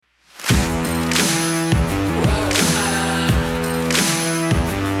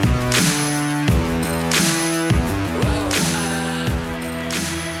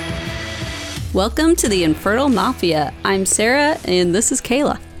Welcome to the Infertile Mafia. I'm Sarah, and this is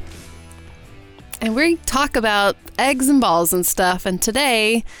Kayla. And we talk about eggs and balls and stuff. And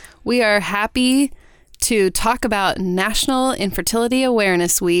today we are happy to talk about National Infertility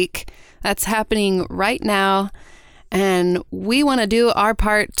Awareness Week. That's happening right now. And we want to do our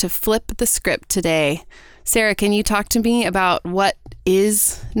part to flip the script today. Sarah, can you talk to me about what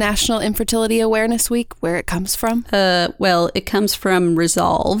is National Infertility Awareness Week, where it comes from? Well, it comes from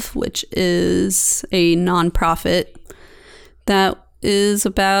Resolve, which is a nonprofit that is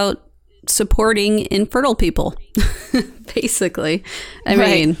about supporting infertile people, basically. I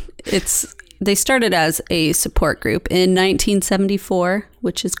mean, they started as a support group in 1974,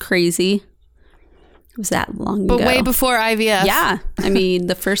 which is crazy. It was that long ago. But way before IVF. Yeah. I mean,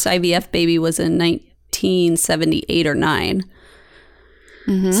 the first IVF baby was in 1978 or 9.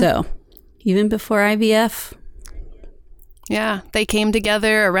 Mm-hmm. So even before IVF. Yeah. They came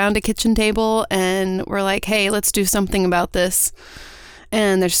together around a kitchen table and were like, hey, let's do something about this.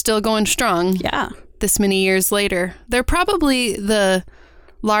 And they're still going strong. Yeah. This many years later. They're probably the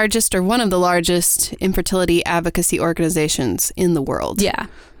largest or one of the largest infertility advocacy organizations in the world. Yeah.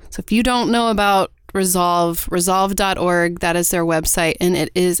 So if you don't know about resolve.org, that is their website, and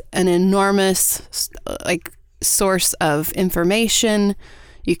it is an enormous source of information.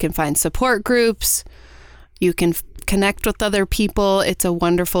 You can find support groups. You can connect with other people. It's a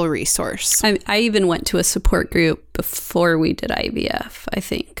wonderful resource. I even went to a support group before we did IVF, I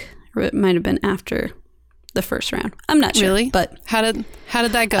think. Or it might have been after the first round. I'm not sure. Really? But how did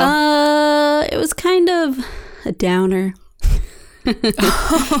that go? It was kind of a downer.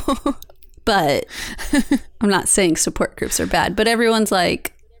 But I'm not saying support groups are bad, but everyone's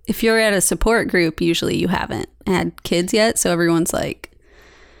like, if you're at a support group, usually you haven't had kids yet. So everyone's like,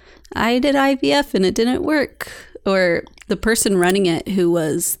 I did IVF and it didn't work. Or the person running it, who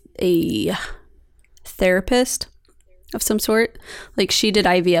was a therapist of some sort, like she did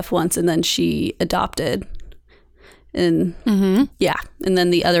IVF once and then she adopted. And yeah. And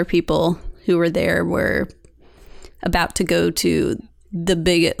then the other people who were there were about to go to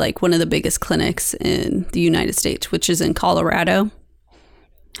one of the biggest clinics in the United States, which is in Colorado.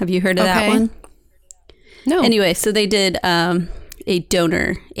 Have you heard of that one? No. Anyway, so they did a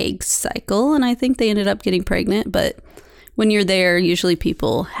donor egg cycle, and I think they ended up getting pregnant. But when you're there, usually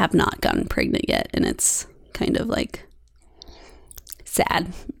people have not gotten pregnant yet, and it's kind of like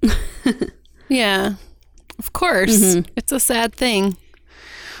sad. Yeah, of course. Mm-hmm. It's a sad thing.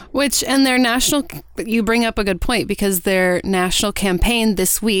 And their national, you bring up a good point, because their national campaign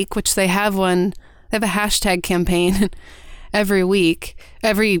this week, which they have a hashtag campaign every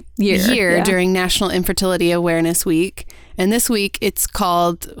year during National Infertility Awareness Week. And this week it's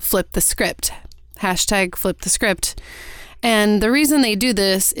called Flip the Script, hashtag Flip the Script. And the reason they do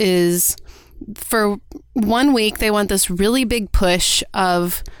this is for 1 week, they want this really big push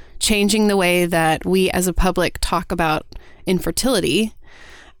of changing the way that we as a public talk about infertility.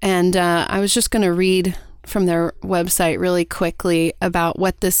 And I was just going to read from their website really quickly about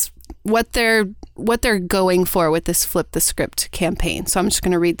what they're going for with this Flip the Script campaign. So I'm just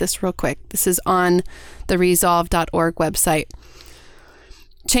going to read this real quick. This is on the resolve.org website.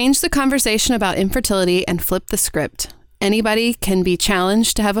 Change the conversation about infertility and flip the script. Anybody can be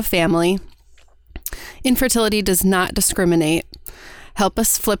challenged to have a family. Infertility does not discriminate. Help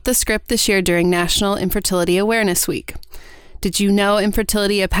us flip the script this year during National Infertility Awareness Week. Did you know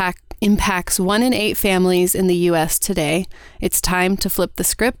infertility impacts 1 in 8 families in the U.S. today? It's time to flip the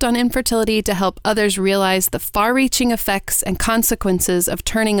script on infertility to help others realize the far-reaching effects and consequences of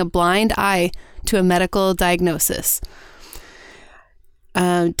turning a blind eye to a medical diagnosis.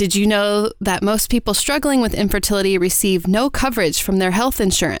 Did you know that most people struggling with infertility receive no coverage from their health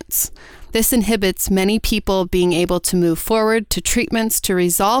insurance? This inhibits many people being able to move forward to treatments to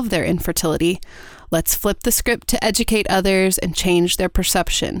resolve their infertility. Let's flip the script to educate others and change their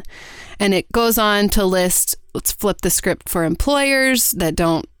perception. And it goes on to list, let's flip the script for employers that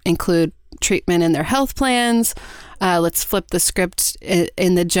don't include treatment in their health plans. Let's flip the script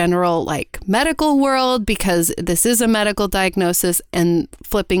in the general medical world, because this is a medical diagnosis, and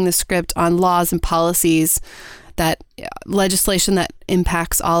flipping the script on laws and policies, that legislation that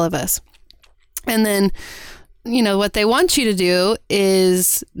impacts all of us. And then, what they want you to do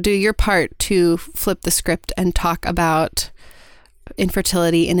is do your part to flip the script and talk about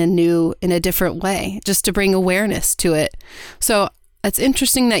infertility in a different way, just to bring awareness to it. So it's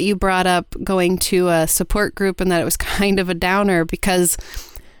interesting that you brought up going to a support group and that it was kind of a downer, because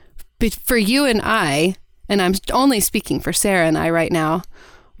for you and I, and I'm only speaking for Sarah and I right now,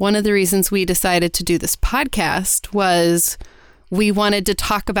 one of the reasons we decided to do this podcast was we wanted to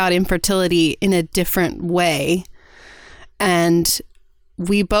talk about infertility in a different way. And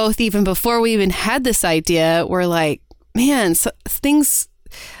we both, even before we even had this idea, were like, man,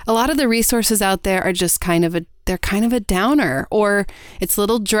 a lot of the resources out there are just they're kind of a downer, or it's a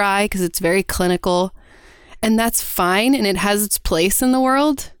little dry because it's very clinical, and that's fine. And it has its place in the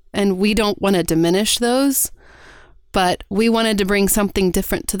world, and we don't want to diminish those, but we wanted to bring something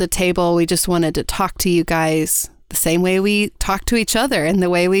different to the table. We just wanted to talk to you guys the same way we talk to each other and the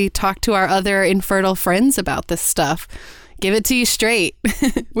way we talk to our other infertile friends about this stuff. Give it to you straight.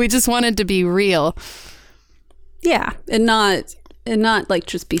 We just wanted to be real. Yeah, and not like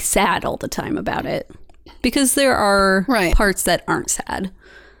just be sad all the time about it, because there are parts that aren't sad,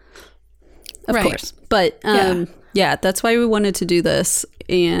 of course. But yeah, that's why we wanted to do this,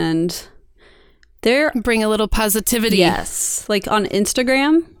 and bring a little positivity. Yes, like on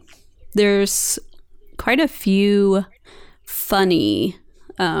Instagram, there's quite a few funny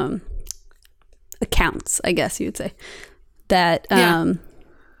accounts, I guess you would say, that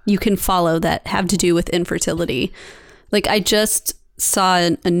you can follow that have to do with infertility. Like I just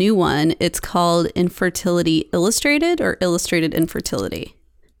saw a new one. It's called Infertility Illustrated, or Illustrated Infertility.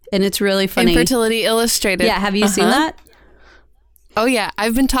 And it's really funny. Infertility Illustrated. Yeah. Have you seen that? Oh, yeah.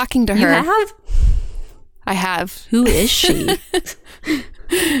 I've been talking to her. You have? I have. Who is she?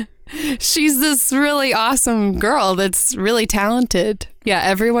 She's this really awesome girl that's really talented. Yeah,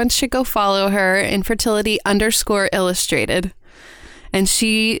 everyone should go follow her, Infertility_Illustrated. And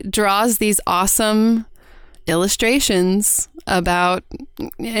she draws these awesome illustrations about,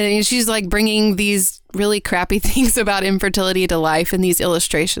 and she's like bringing these really crappy things about infertility to life in these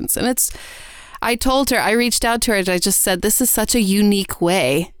illustrations. And I told her, I reached out to her, and I just said, this is such a unique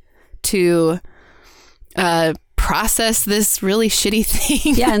way to process this really shitty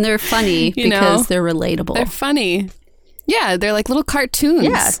thing. Yeah, and they're funny because they're relatable. They're funny. Yeah, they're like little cartoons.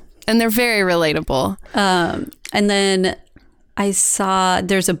 Yeah. And they're very relatable. And then I saw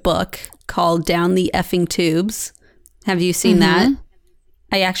there's a book called Down the Effing Tubes. Have you seen that?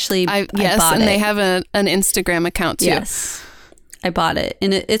 I bought and they have an Instagram account too. Yes, I bought it,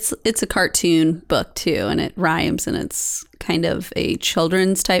 and it's a cartoon book too, and it rhymes, and it's kind of a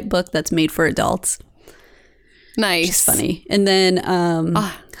children's type book that's made for adults. Nice, which is funny. And then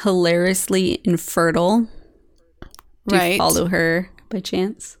Hilariously Infertile. Do you follow her by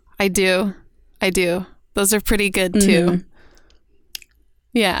chance? I do. Those are pretty good too.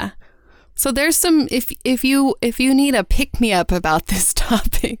 Yeah. So there's some, if you need a pick-me-up about this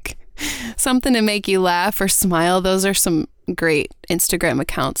topic, something to make you laugh or smile, those are some great Instagram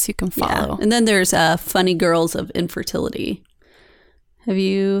accounts you can follow. Yeah. And then there's Funny Girls of Infertility. Have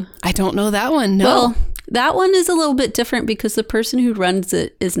you? I don't know that one, no. Well, that one is a little bit different because the person who runs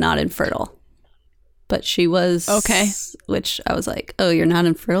it is not infertile. But she was. Okay. Which I was like, oh, you're not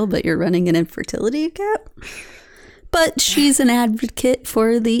infertile, but you're running an infertility account? But she's an advocate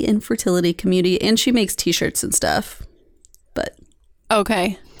for the infertility community, and she makes t-shirts and stuff. But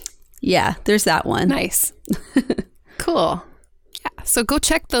okay. Yeah, there's that one. Nice. Cool. Yeah, so go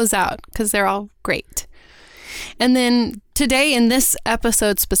check those out because they're all great. And then today in this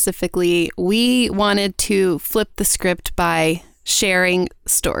episode specifically, we wanted to flip the script by sharing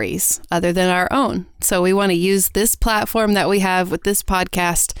stories other than our own. So we want to use this platform that we have with this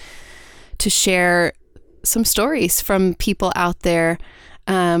podcast to share some stories from people out there.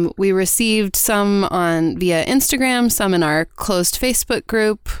 We received some via Instagram, some in our closed Facebook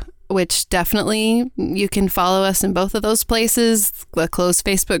group, which definitely you can follow us in both of those places. The closed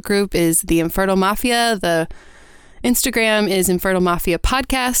Facebook group is The Infertile Mafia. The Instagram is Infertile Mafia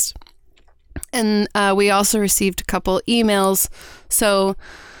Podcast. And we also received a couple emails. So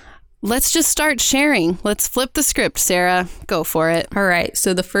let's just start sharing. Let's flip the script, Sarah. Go for it. All right.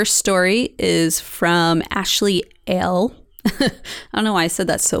 So the first story is from Ashley L. I don't know why I said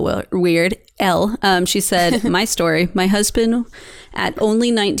that so weird. L. She said, my story. My husband, at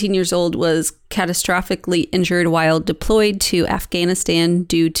only 19 years old, was catastrophically injured while deployed to Afghanistan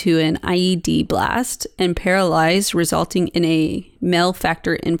due to an IED blast and paralyzed, resulting in a male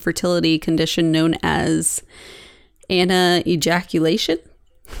factor infertility condition known as anejaculation.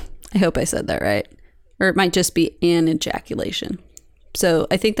 I hope I said that right. Or it might just be anejaculation. So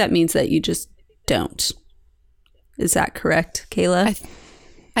I think that means that you just don't. Is that correct, Kayla?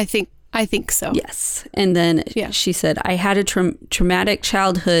 I think so. Yes. And then she said, I had a traumatic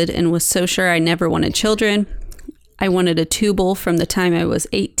childhood and was so sure I never wanted children. I wanted a tubal from the time I was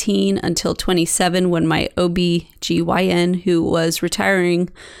 18 until 27 when my OB/GYN, who was retiring,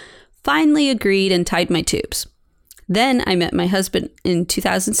 finally agreed and tied my tubes. Then I met my husband in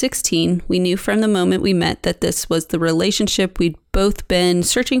 2016. We knew from the moment we met that this was the relationship we'd both been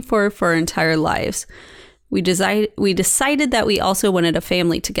searching for our entire lives. We decided that we also wanted a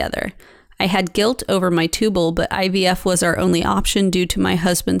family together. I had guilt over my tubal, but IVF was our only option due to my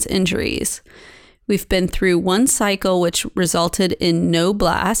husband's injuries. We've been through one cycle, which resulted in no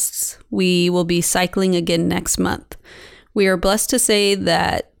blasts. We will be cycling again next month. We are blessed to say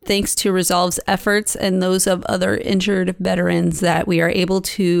that thanks to Resolve's efforts and those of other injured veterans, that we are able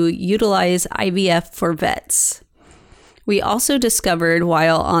to utilize IVF for vets. We also discovered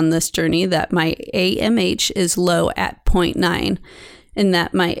while on this journey that my AMH is low at 0.9 and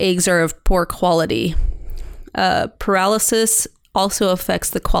that my eggs are of poor quality. Paralysis also affects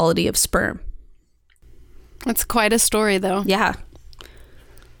the quality of sperm. That's quite a story, though. Yeah.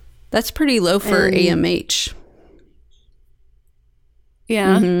 That's pretty low for AMH.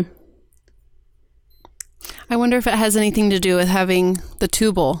 Yeah. Mm-hmm. I wonder if it has anything to do with having the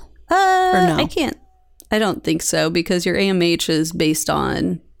tubal. Or no? I don't think so, because your AMH is based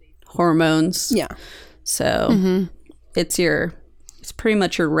on hormones. Yeah. So it's pretty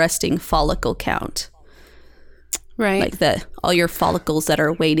much your resting follicle count. Right. Like all your follicles that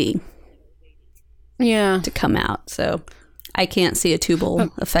are waiting to come out. So I can't see a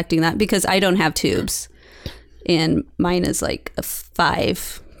tubal affecting that because I don't have tubes. And mine is like a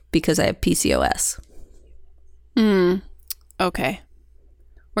 5 because I have PCOS. Okay.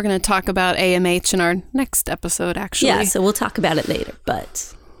 We're going to talk about AMH in our next episode, actually. Yeah, so we'll talk about it later,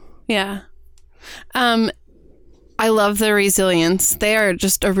 but... Yeah. I love their resilience. They are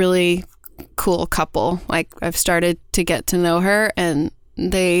just a really cool couple. Like, I've started to get to know her, and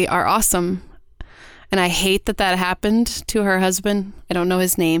they are awesome. And I hate that happened to her husband. I don't know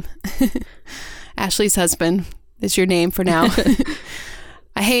his name. Ashley's husband is your name for now.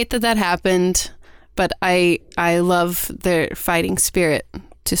 I hate that happened, but I love their fighting spirit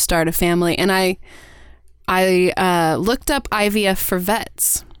to start a family. And I looked up IVF for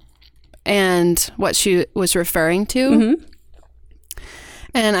vets and what she was referring to.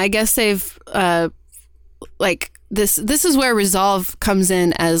 And I guess they've this is where Resolve comes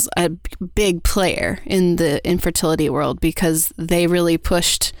in as a big player in the infertility world, because they really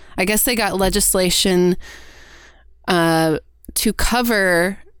pushed, I guess they got legislation to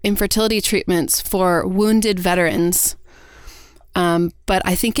cover infertility treatments for wounded veterans. But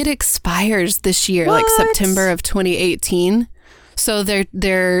I think it expires this year, like September of 2018. So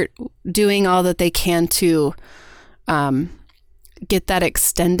they're doing all that they can to get that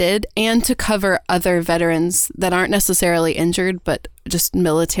extended and to cover other veterans that aren't necessarily injured, but just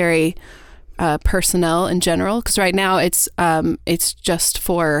military personnel in general. Because right now it's just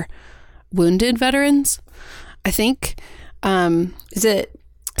for wounded veterans, I think. Is it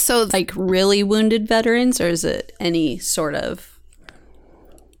so like really wounded veterans, or is it any sort of?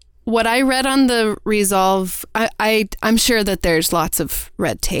 What I read on the Resolve, I'm sure that there's lots of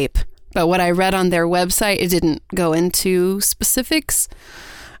red tape, but what I read on their website, it didn't go into specifics.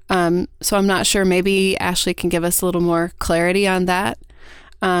 So I'm not sure. Maybe Ashley can give us a little more clarity on that.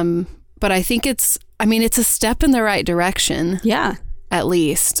 But I think it's a step in the right direction. Yeah. At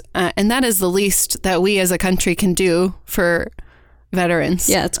least. And that is the least that we as a country can do for veterans.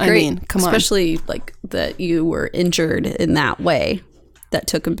 Yeah, it's great. I mean, come on. Especially like that you were injured in that way. That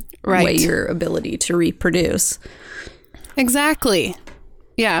took away your ability to reproduce. Exactly.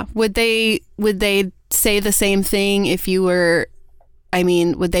 Yeah. Would they say the same thing if you were,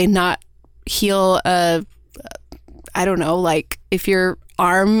 would they not heal I don't know, like if your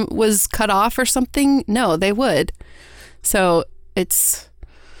arm was cut off or something? No, they would. So it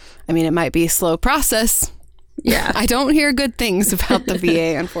might be a slow process. Yeah. I don't hear good things about the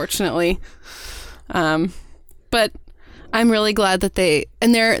VA, unfortunately. But I'm really glad that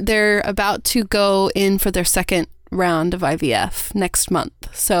they're about to go in for their second round of IVF next month.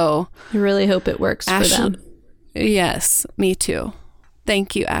 So I really hope it works for them. Yes, me too.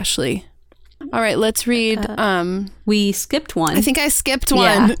 Thank you, Ashley. All right, let's read. We skipped one. I think I skipped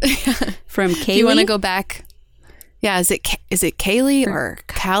one. Yeah. From Kaylee. You want to go back? Yeah, is it Kaylee or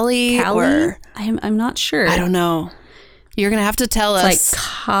Callie? Or I'm not sure. I don't know. You're going to have to tell us. Like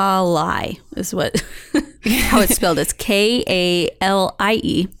Kalai is what how it's spelled. It's Kalie.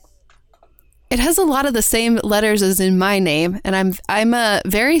 It has a lot of the same letters as in my name, and I'm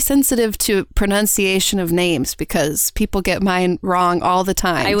very sensitive to pronunciation of names because people get mine wrong all the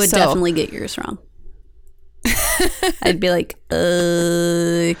time. I would definitely get yours wrong. I'd be like,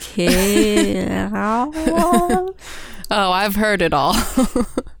 okay. Oh, I've heard it all.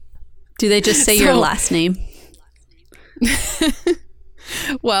 Do they just say your last name?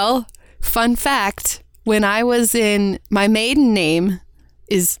 Well, fun fact, when I was in, my maiden name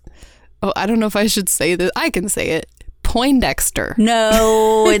is, I don't know if I should say this. I can say it. Poindexter.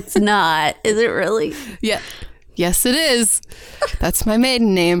 No, it's not. Is it really? Yeah. Yes, it is. That's my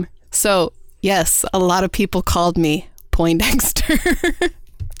maiden name. So, yes, a lot of people called me Poindexter.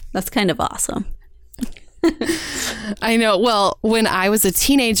 That's kind of awesome. I know. Well, when I was a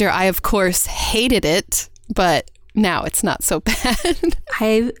teenager, I, of course, hated it, but now it's not so bad.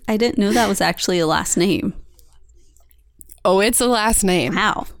 I didn't know that was actually a last name. Oh, it's a last name.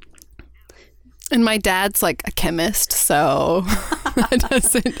 Wow. And my dad's like a chemist, so that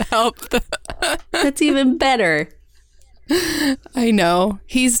doesn't help. That's even better. I know.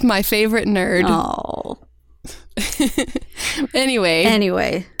 He's my favorite nerd. Oh.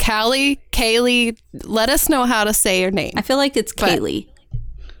 Anyway. Callie, Kaylee, let us know how to say your name. I feel like it's Kaylee.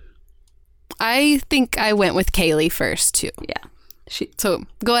 I think I went with Kaylee first, too. Yeah. So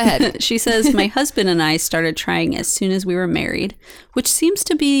go ahead. She says, my husband and I started trying as soon as we were married, which seems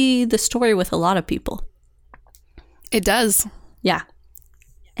to be the story with a lot of people. It does. Yeah.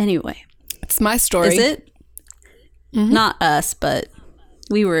 Anyway. It's my story. Is it? Mm-hmm. Not us, but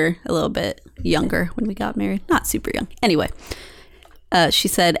we were a little bit younger when we got married. Not super young. Anyway. She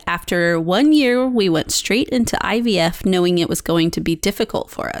said, after 1 year, we went straight into IVF knowing it was going to be difficult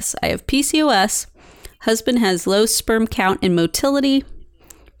for us. I have PCOS. Husband has low sperm count and motility.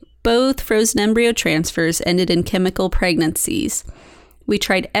 Both frozen embryo transfers ended in chemical pregnancies. We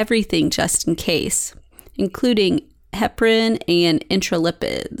tried everything just in case, including heparin and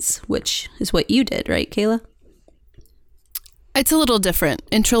intralipids, which is what you did, right, Kayla? It's a little different.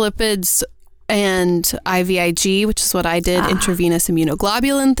 Intralipids and IVIG, which is what I did, intravenous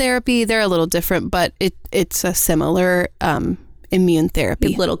immunoglobulin therapy, they're a little different, but it's a similar immune therapy.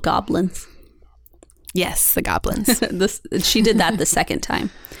 The little goblins. Yes, the goblins. She did that the second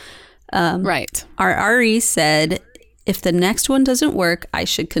time. Right. Our RE said, if the next one doesn't work, I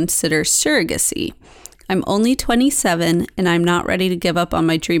should consider surrogacy. I'm only 27 and I'm not ready to give up on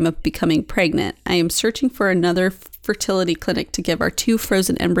my dream of becoming pregnant. I am searching for another fertility clinic to give our 2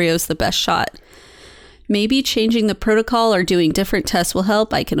 frozen embryos the best shot. Maybe changing the protocol or doing different tests will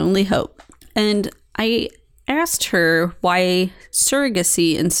help. I can only hope. And I asked her why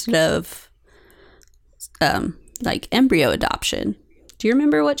surrogacy instead of like embryo adoption. Do you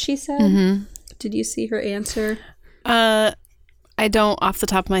remember what she said? Mm-hmm. Did you see her answer? I don't off the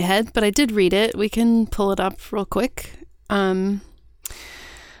top of my head, but I did read it. We can pull it up real quick.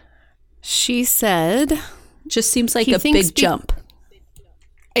 She said, just seems like a big jump.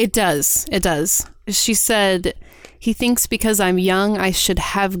 It does. She said, he thinks because I'm young, I should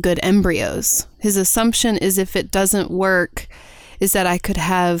have good embryos. His assumption is if it doesn't work, is that I could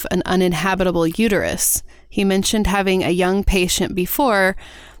have an uninhabitable uterus. He mentioned having a young patient before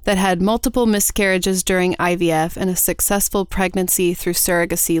that had multiple miscarriages during IVF and a successful pregnancy through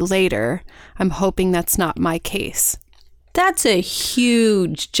surrogacy later. I'm hoping that's not my case. That's a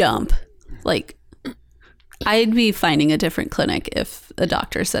huge jump. Like, I'd be finding a different clinic if a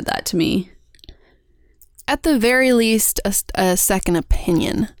doctor said that to me. At the very least, a second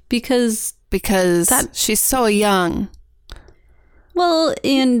opinion. Because she's so young. Well,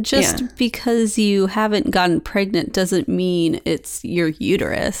 and just because you haven't gotten pregnant doesn't mean it's your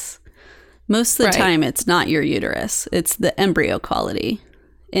uterus. Most of the time, it's not your uterus. It's the embryo quality.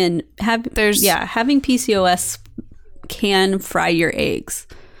 And having PCOS can fry your eggs.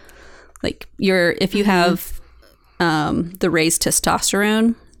 Like if you have the raised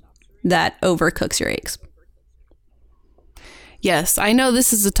testosterone, that overcooks your eggs. Yes, I know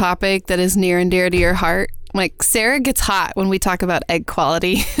this is a topic that is near and dear to your heart. Like, Sarah gets hot when we talk about egg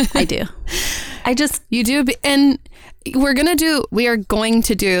quality. I do. You do. And we are going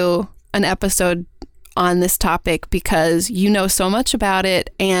to do an episode on this topic because you know so much about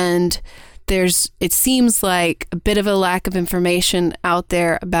it. And it seems like a bit of a lack of information out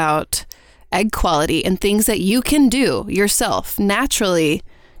there about egg quality and things that you can do yourself naturally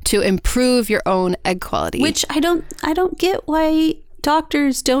to improve your own egg quality. Which I don't get why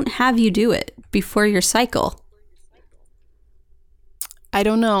doctors don't have you do it before your cycle. I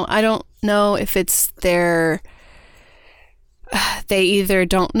don't know. I don't know if it's they either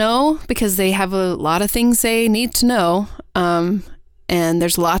don't know because they have a lot of things they need to know. And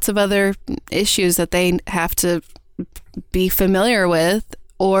there's lots of other issues that they have to be familiar with,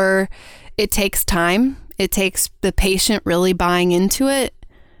 or it takes time. It takes the patient really buying into it.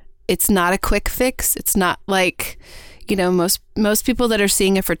 It's not a quick fix. It's not like, most people that are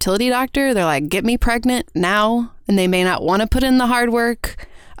seeing a fertility doctor, they're like, get me pregnant now. And they may not want to put in the hard work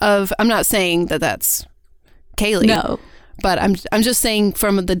I'm not saying that that's Kaylee. No. But I'm just saying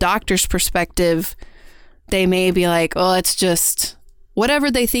from the doctor's perspective, they may be like, oh, it's just whatever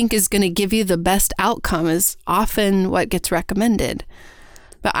they think is going to give you the best outcome is often what gets recommended.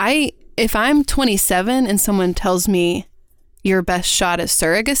 But if I'm 27 and someone tells me your best shot is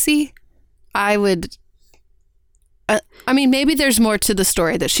surrogacy, I would, maybe there's more to the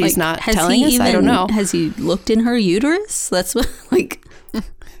story that she's not telling us. I don't know. Has he looked in her uterus? That's what,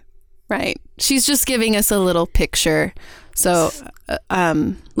 Right. She's just giving us a little picture. So,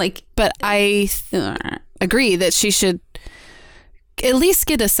 but I agree that she should at least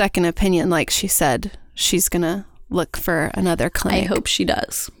get a second opinion. Like she said, she's going to look for another clinic. I hope she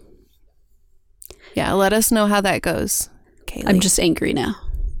does. Yeah, let us know how that goes, Kaylee. I'm just angry now.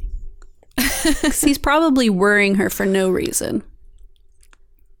 'Cause he's probably worrying her for no reason.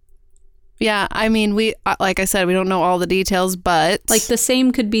 Yeah, we, like I said, we don't know all the details, but... Like, the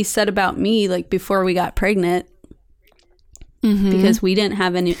same could be said about me, like, before we got pregnant. Because we didn't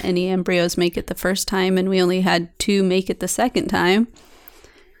have any embryos make it the first time, and we only had 2 make it the second time.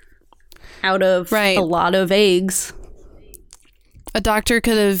 Out of a lot of eggs. A doctor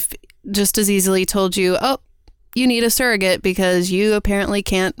could have just as easily told you, oh, you need a surrogate because you apparently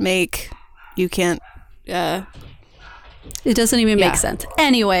can't make... You can't... It doesn't even make sense.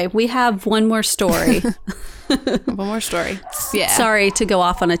 Anyway, we have one more story. One more story. Yeah. Sorry to go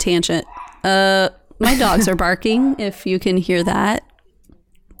off on a tangent. My dogs are barking, if you can hear that.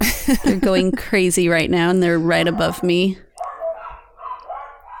 They're going crazy right now, and they're right above me.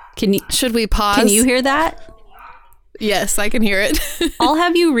 Should we pause? Can you hear that? Yes, I can hear it. I'll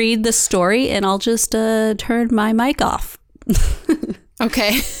have you read the story, and I'll just turn my mic off.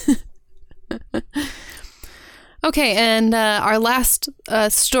 Okay. Okay, and our last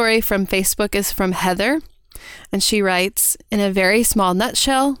story from Facebook is from Heather, and she writes, in a very small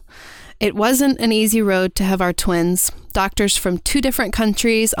nutshell, it wasn't an easy road to have our twins. Doctors from 2 different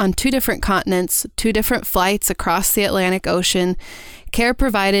countries on 2 different continents, 2 different flights across the Atlantic Ocean, care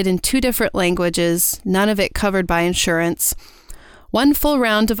provided in 2 different languages, none of it covered by insurance, 1 full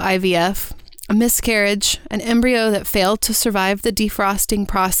round of IVF, a miscarriage, an embryo that failed to survive the defrosting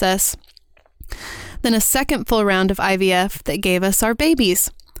process, then a second full round of IVF that gave us our babies,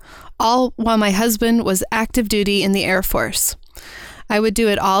 all while my husband was active duty in the Air Force. I would do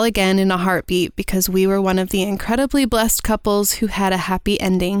it all again in a heartbeat because we were one of the incredibly blessed couples who had a happy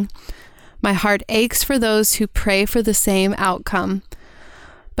ending. My heart aches for those who pray for the same outcome,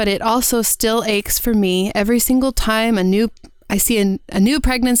 but it also still aches for me every single time I see a new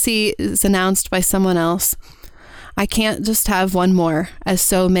pregnancy is announced by someone else. I can't just have one more, as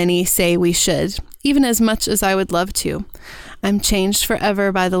so many say we should, even as much as I would love to. I'm changed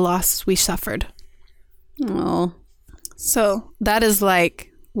forever by the loss we suffered. Oh. So that is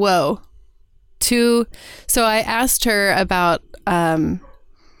like, whoa. So I asked her about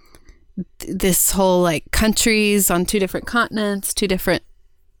this whole like countries on 2 different continents, 2 different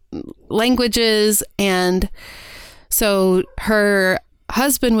languages. And so her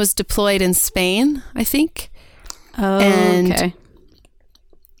husband was deployed in Spain, I think. Oh, and okay.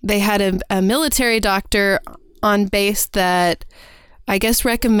 They had a military doctor on base that I guess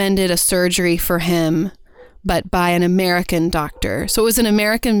recommended a surgery for him, but by an American doctor. So it was an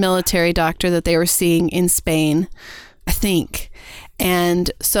American military doctor that they were seeing in Spain, I think.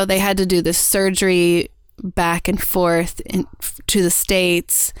 And so they had to do this surgery back and forth to the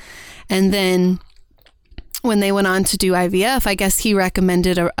States. And then when they went on to do IVF, I guess he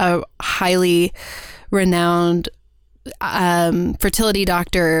recommended a highly renowned fertility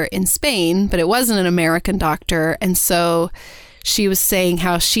doctor in Spain, but it wasn't an American doctor. And so she was saying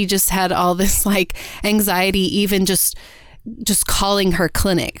how she just had all this like anxiety, even just calling her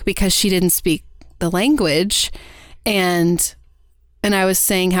clinic because she didn't speak the language. And I was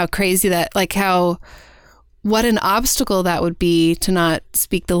saying how crazy that, like what an obstacle that would be to not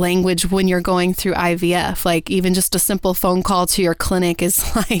speak the language when you're going through IVF. Like even just a simple phone call to your clinic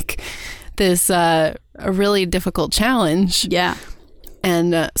is like this, a really difficult challenge. Yeah.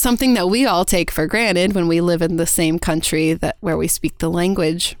 And something that we all take for granted when we live in the same country where we speak the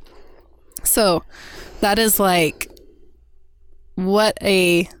language. So that is like, what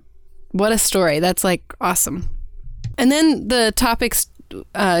a story. That's like awesome. And then the topics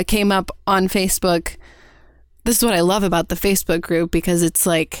came up on Facebook. This is what I love about the Facebook group, because it's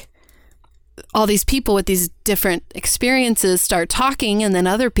like all these people with these different experiences start talking, and then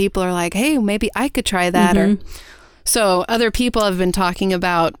other people are like, hey, maybe I could try that. Mm-hmm. So other people have been talking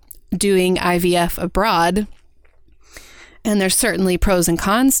about doing IVF abroad, and there's certainly pros and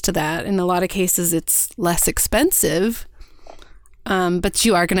cons to that. In a lot of cases, it's less expensive, but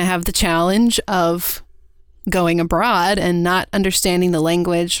you are going to have the challenge of going abroad and not understanding the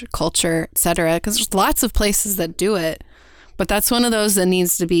language, culture, etc. Because there's lots of places that do it. But that's one of those that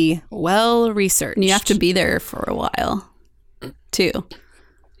needs to be well researched. And you have to be there for a while, too.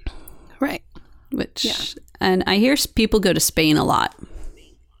 Right. And I hear people go to Spain a lot.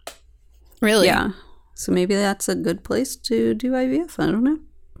 Really? Yeah. So maybe that's a good place to do IVF. I don't know.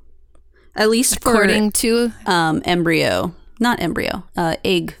 At least according to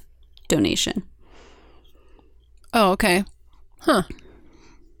egg donation. Oh, okay. Huh.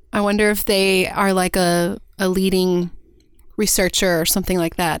 I wonder if they are like a leading researcher or something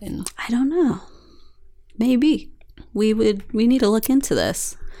like that. I don't know. Maybe. We need to look into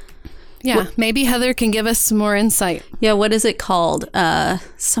this. Yeah, maybe Heather can give us some more insight. Yeah, what is it called?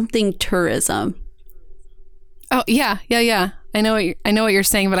 Something tourism. Oh, yeah. I know what you're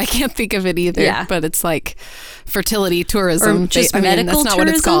saying, but I can't think of it either. Yeah. But it's like fertility tourism. Or just medical that's not tourism, what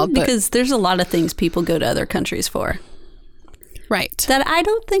it's called. Because there's a lot of things people go to other countries for. Right. That I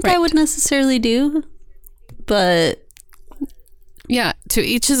don't think I would necessarily do, but... Yeah, to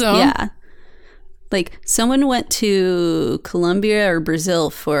each his own. Yeah. Like, someone went to Colombia or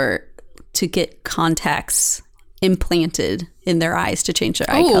Brazil to get contacts implanted in their eyes to change their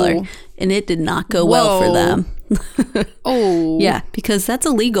eye color, and it did not go well for them. Yeah, because that's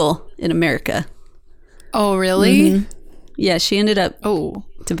illegal in America. Oh, really? Mm-hmm. Yeah, she ended up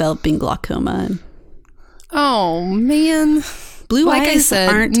developing glaucoma. Oh, man. Blue eyes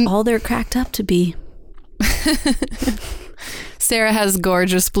aren't all they're cracked up to be. Sarah has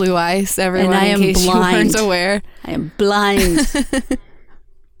gorgeous blue eyes, everyone, and I am in case blind. you weren't aware. I am blind.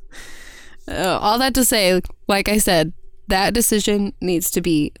 All that to say, like I said, that decision needs to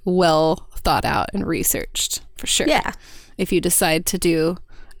be well thought out and researched, for sure. Yeah. If you decide to do...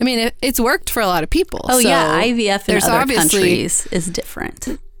 I mean, it's worked for a lot of people. Oh, so yeah. IVF in other countries is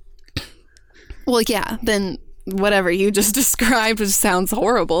different. Well, yeah. Then whatever you just described sounds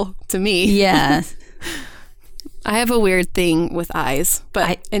horrible to me. Yeah. I have a weird thing with eyes,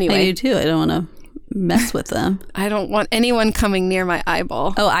 but anyway. I do too. I don't want to mess with them. I don't want anyone coming near my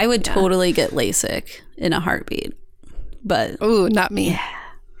eyeball. Oh, I would totally get LASIK in a heartbeat. But ooh, not me. Yeah.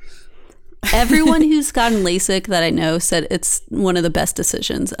 Everyone who's gotten LASIK that I know said it's one of the best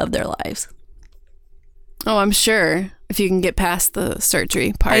decisions of their lives. Oh, I'm sure. If you can get past the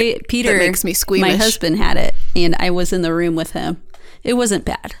surgery part. Peter, that makes me squeamish. My husband had it, and I was in the room with him. It wasn't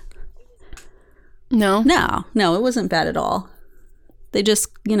bad. No, it wasn't bad at all. They just,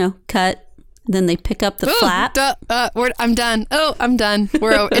 cut. Then they pick up the flap. I'm done. Oh, I'm done.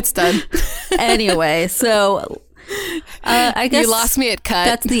 It's done. Anyway, so I guess you lost me at cut.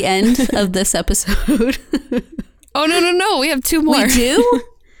 That's the end of this episode. Oh, no. We have two more. We do?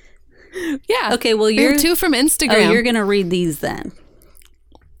 Yeah. Okay, well, we have two from Instagram. Oh, you're going to read these then.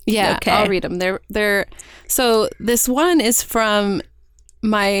 Yeah, okay. I'll read them. They're so this one is from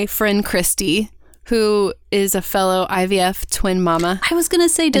my friend Christy, who is a fellow IVF twin mama. I was going to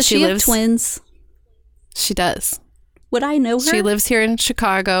say, does she have twins? She does. Would I know her? She lives here in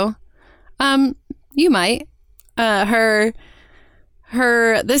Chicago. You might.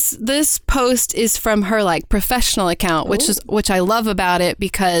 This post is from her like professional account, which I love about it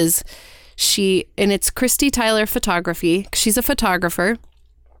because it's Christy Tyler Photography. She's a photographer.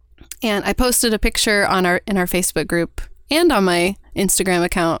 And I posted a picture in our Facebook group and on my Instagram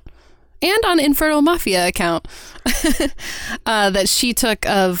account and on Infertile Mafia account that she took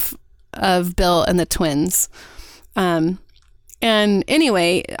of Bill and the twins. And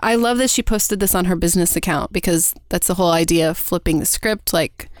anyway, I love that she posted this on her business account because that's the whole idea of flipping the script.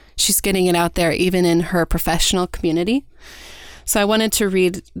 Like she's getting it out there even in her professional community. So I wanted to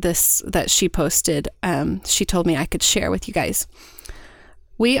read this that she posted. She told me I could share with you guys.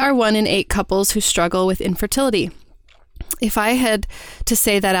 We are 1 in 8 couples who struggle with infertility. If I had to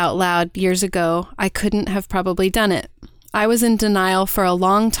say that out loud years ago, I couldn't have probably done it. I was in denial for a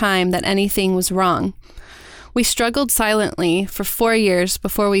long time that anything was wrong. We struggled silently for 4 years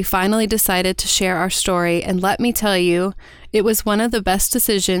before we finally decided to share our story, and let me tell you, it was one of the best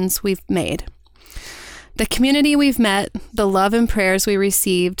decisions we've made. The community we've met, the love and prayers we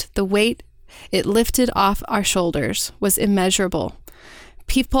received, the weight it lifted off our shoulders was immeasurable.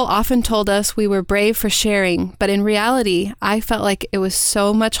 People often told us we were brave for sharing, but in reality, I felt like it was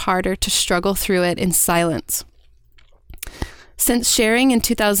so much harder to struggle through it in silence. Since sharing in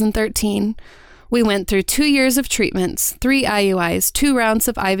 2013, we went through 2 years of treatments, 3 IUIs, 2 rounds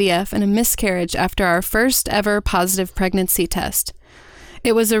of IVF, and a miscarriage after our first ever positive pregnancy test.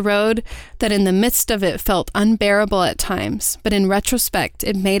 It was a road that in the midst of it felt unbearable at times, but in retrospect,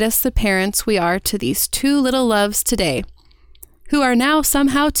 it made us the parents we are to these 2 little loves today, who are now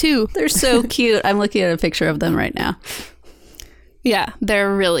somehow too. They're so cute. I'm looking at a picture of them right now. Yeah,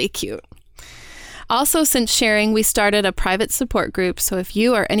 they're really cute. Also, since sharing, we started a private support group, so if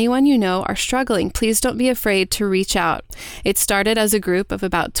you or anyone you know are struggling, please don't be afraid to reach out. It started as a group of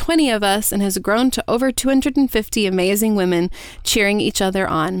about 20 of us and has grown to over 250 amazing women cheering each other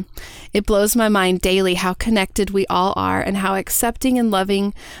on. It blows my mind daily how connected we all are and how accepting and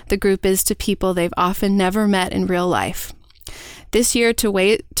loving the group is to people they've often never met in real life. This year,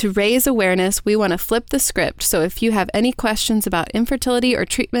 to raise awareness, we want to flip the script. So if you have any questions about infertility or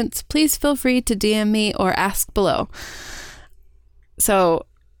treatments, please feel free to DM me or ask below. So,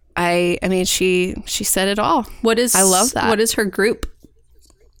 I mean, she said it all. I love that. What is her group?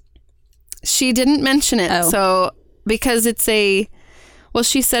 She didn't mention it. Oh. So, because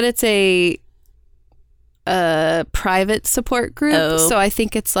she said it's a private support group. Oh. So I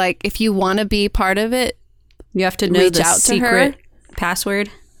think it's like, if you want to be part of it, you have to know reach the out secret to her. Password.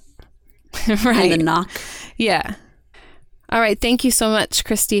 Right. And the knock. Yeah. All right. Thank you so much,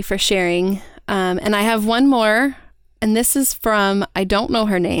 Christy, for sharing. And I have one more, and this is from, I don't know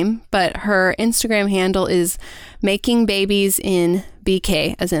her name, but her Instagram handle is Making Babies in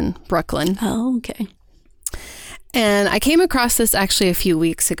BK, as in Brooklyn. Oh, okay. And I came across this actually a few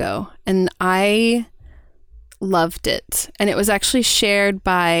weeks ago, and I loved it. And it was actually shared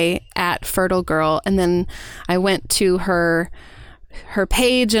by @FertileGirl. And then I went to her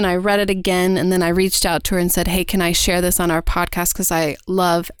page and I read it again. And then I reached out to her and said, hey, can I share this on our podcast? Because I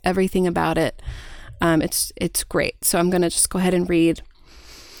love everything about it. It's great. So I'm going to just go ahead and read.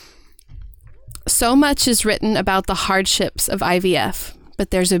 So much is written about the hardships of IVF,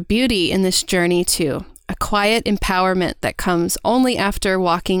 but there's a beauty in this journey too. A quiet empowerment that comes only after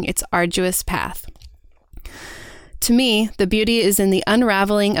walking its arduous path. To me, the beauty is in the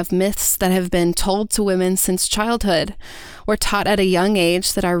unraveling of myths that have been told to women since childhood. We're taught at a young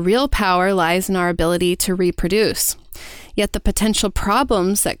age that our real power lies in our ability to reproduce. Yet the potential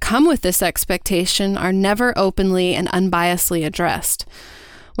problems that come with this expectation are never openly and unbiasedly addressed.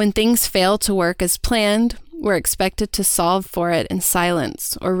 When things fail to work as planned, we're expected to solve for it in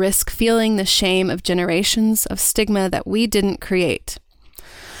silence or risk feeling the shame of generations of stigma that we didn't create.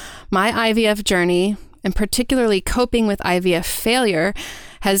 My IVF journey, and particularly coping with IVF failure,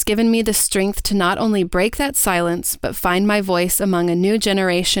 has given me the strength to not only break that silence, but find my voice among a new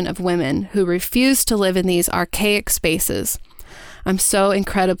generation of women who refuse to live in these archaic spaces. I'm so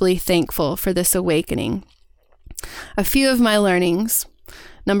incredibly thankful for this awakening. A few of my learnings.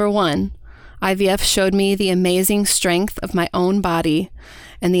 Number 1, IVF showed me the amazing strength of my own body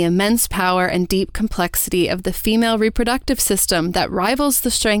and the immense power and deep complexity of the female reproductive system that rivals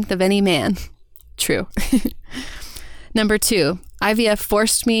the strength of any man. True. Number 2, IVF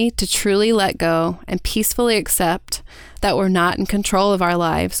forced me to truly let go and peacefully accept that we're not in control of our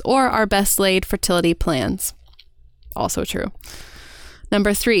lives or our best laid fertility plans. Also true.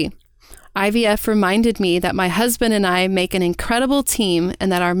 Number 3, IVF reminded me that my husband and I make an incredible team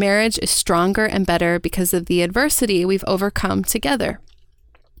and that our marriage is stronger and better because of the adversity we've overcome together.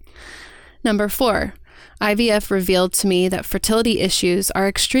 Number 4, IVF revealed to me that fertility issues are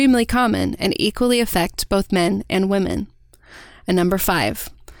extremely common and equally affect both men and women. And number 5,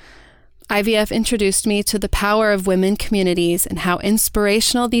 IVF introduced me to the power of women communities and how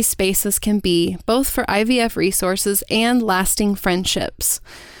inspirational these spaces can be, both for IVF resources and lasting friendships.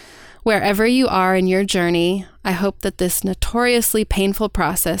 Wherever you are in your journey, I hope that this notoriously painful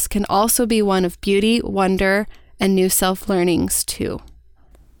process can also be one of beauty, wonder, and new self-learnings too.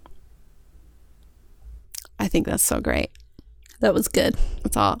 I think that's so great. That was good.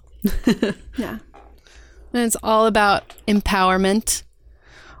 That's all. Yeah. And it's all about empowerment,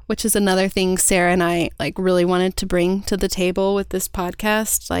 which is another thing Sarah and I really wanted to bring to the table with this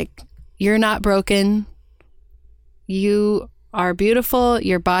podcast. You're not broken. You are beautiful.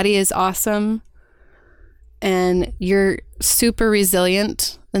 Your body is awesome. And you're super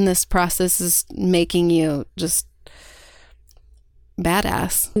resilient. And this process is making you just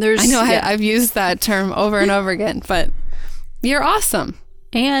badass. I know I've used that term over and over again, but you're awesome.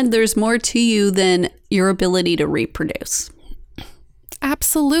 And there's more to you than your ability to reproduce.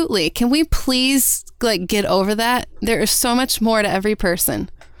 Absolutely. Can we please get over that? There is so much more to every person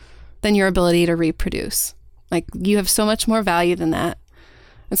than your ability to reproduce. You have so much more value than that.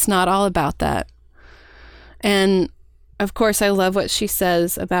 It's not all about that. And of course, I love what she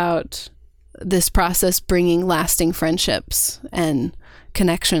says about this process bringing lasting friendships and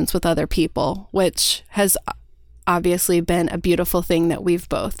connections with other people, which has obviously been a beautiful thing that we've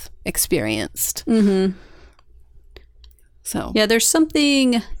both experienced. Mm-hmm. So yeah, there's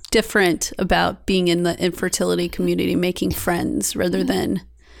something different about being in the infertility community, making friends rather than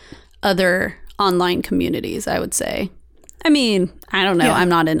other online communities, I would say. I mean, I don't know. Yeah. I'm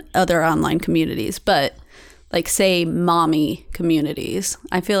not in other online communities, but like say mommy communities,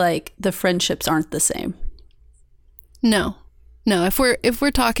 I feel like the friendships aren't the same. No. If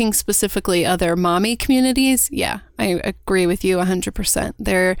we're talking specifically other mommy communities, yeah, I agree with you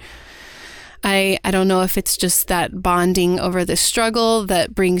 100%. I don't know if it's just that bonding over the struggle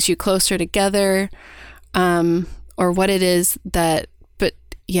that brings you closer together, or what it is that, but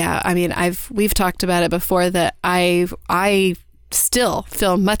yeah, I mean, we've talked about it before that I still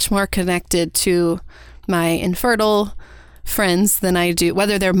feel much more connected to my infertile friends than I do,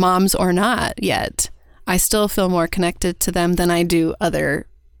 whether they're moms or not yet. I still feel more connected to them than I do other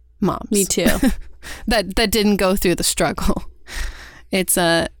moms. Me too. that didn't go through the struggle. It's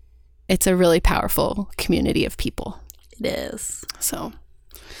a really powerful community of people. It is. So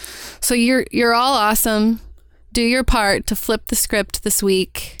you're all awesome. Do your part to flip the script this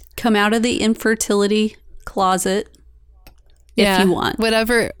week. Come out of the infertility closet if you want.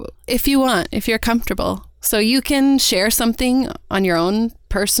 Whatever, if you want, if you're comfortable. So you can share something on your own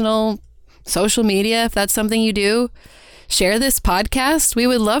personal social media if that's something you do. Share this podcast. We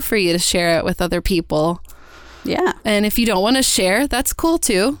would love for you to share it with other people. Yeah. And if you don't want to share, that's cool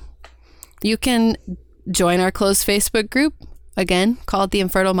too. You can join our closed Facebook group, again, called The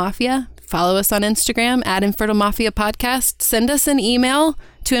Infertile Mafia. Follow us on Instagram at Infertile Mafia Podcast. Send us an email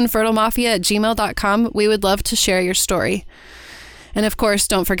to infertilemafia@gmail.com. We would love to share your story. And of course,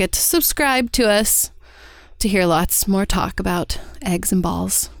 don't forget to subscribe to us to hear lots more talk about eggs and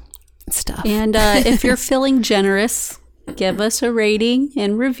balls and stuff. And if you're feeling generous, give us a rating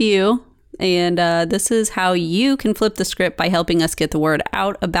and review. And this is how you can flip the script by helping us get the word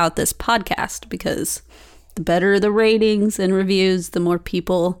out about this podcast, because the better the ratings and reviews, the more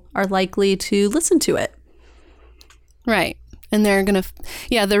people are likely to listen to it. Right. And they're going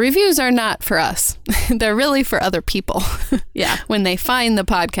to, the reviews are not for us. They're really for other people. Yeah. When they find the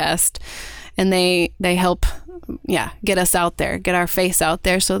podcast and they help, get us out there, get our face out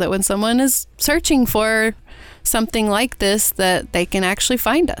there so that when someone is searching for something like this, that they can actually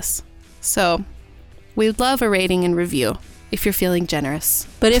find us. So we'd love a rating and review if you're feeling generous.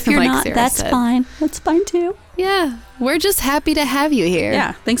 But if you're like not, Sarah that's said. fine. That's fine too. Yeah. We're just happy to have you here.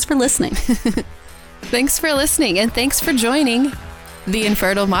 Yeah. Thanks for listening. Thanks for listening, and thanks for joining the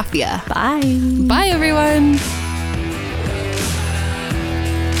Infertile Mafia. Bye. Bye, everyone.